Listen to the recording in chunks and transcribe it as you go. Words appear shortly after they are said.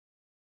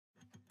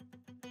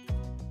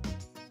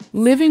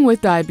Living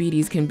with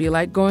diabetes can be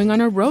like going on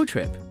a road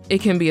trip.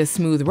 It can be a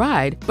smooth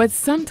ride, but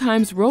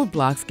sometimes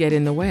roadblocks get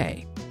in the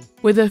way.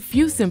 With a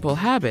few simple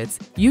habits,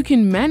 you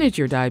can manage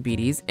your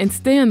diabetes and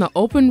stay on the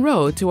open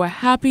road to a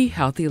happy,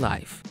 healthy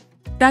life.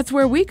 That's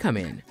where we come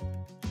in.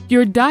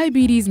 Your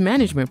diabetes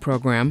management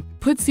program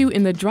puts you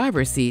in the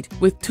driver's seat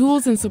with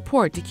tools and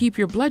support to keep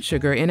your blood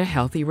sugar in a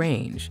healthy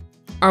range.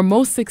 Our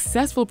most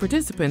successful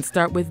participants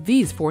start with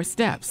these 4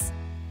 steps.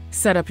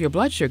 Set up your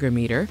blood sugar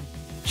meter,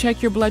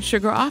 check your blood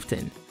sugar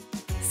often,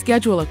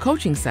 schedule a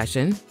coaching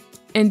session,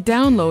 and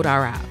download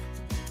our app.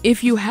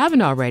 If you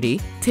haven't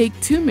already, take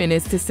 2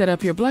 minutes to set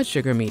up your blood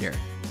sugar meter.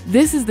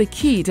 This is the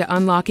key to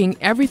unlocking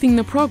everything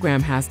the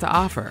program has to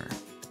offer.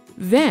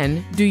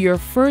 Then, do your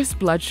first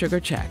blood sugar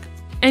check.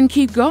 And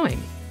keep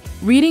going.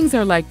 Readings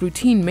are like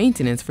routine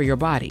maintenance for your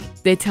body.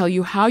 They tell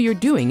you how you're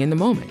doing in the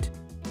moment.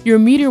 Your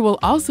meter will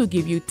also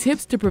give you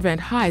tips to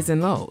prevent highs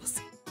and lows.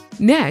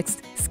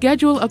 Next,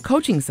 schedule a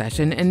coaching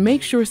session and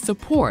make sure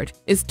support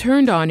is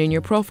turned on in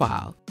your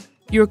profile.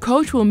 Your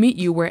coach will meet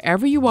you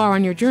wherever you are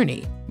on your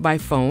journey, by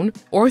phone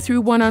or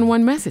through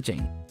one-on-one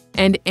messaging.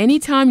 And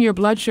anytime your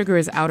blood sugar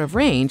is out of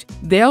range,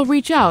 they'll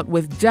reach out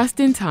with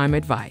just-in-time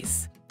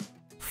advice.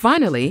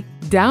 Finally,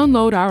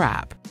 download our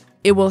app.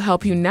 It will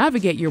help you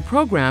navigate your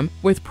program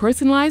with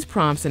personalized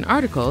prompts and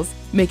articles,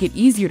 make it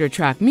easier to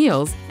track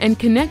meals, and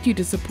connect you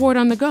to support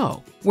on the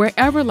go,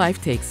 wherever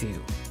life takes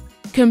you.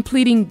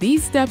 Completing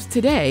these steps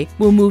today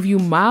will move you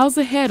miles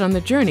ahead on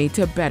the journey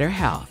to better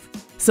health.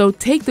 So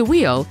take the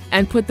wheel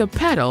and put the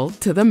pedal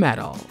to the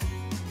metal.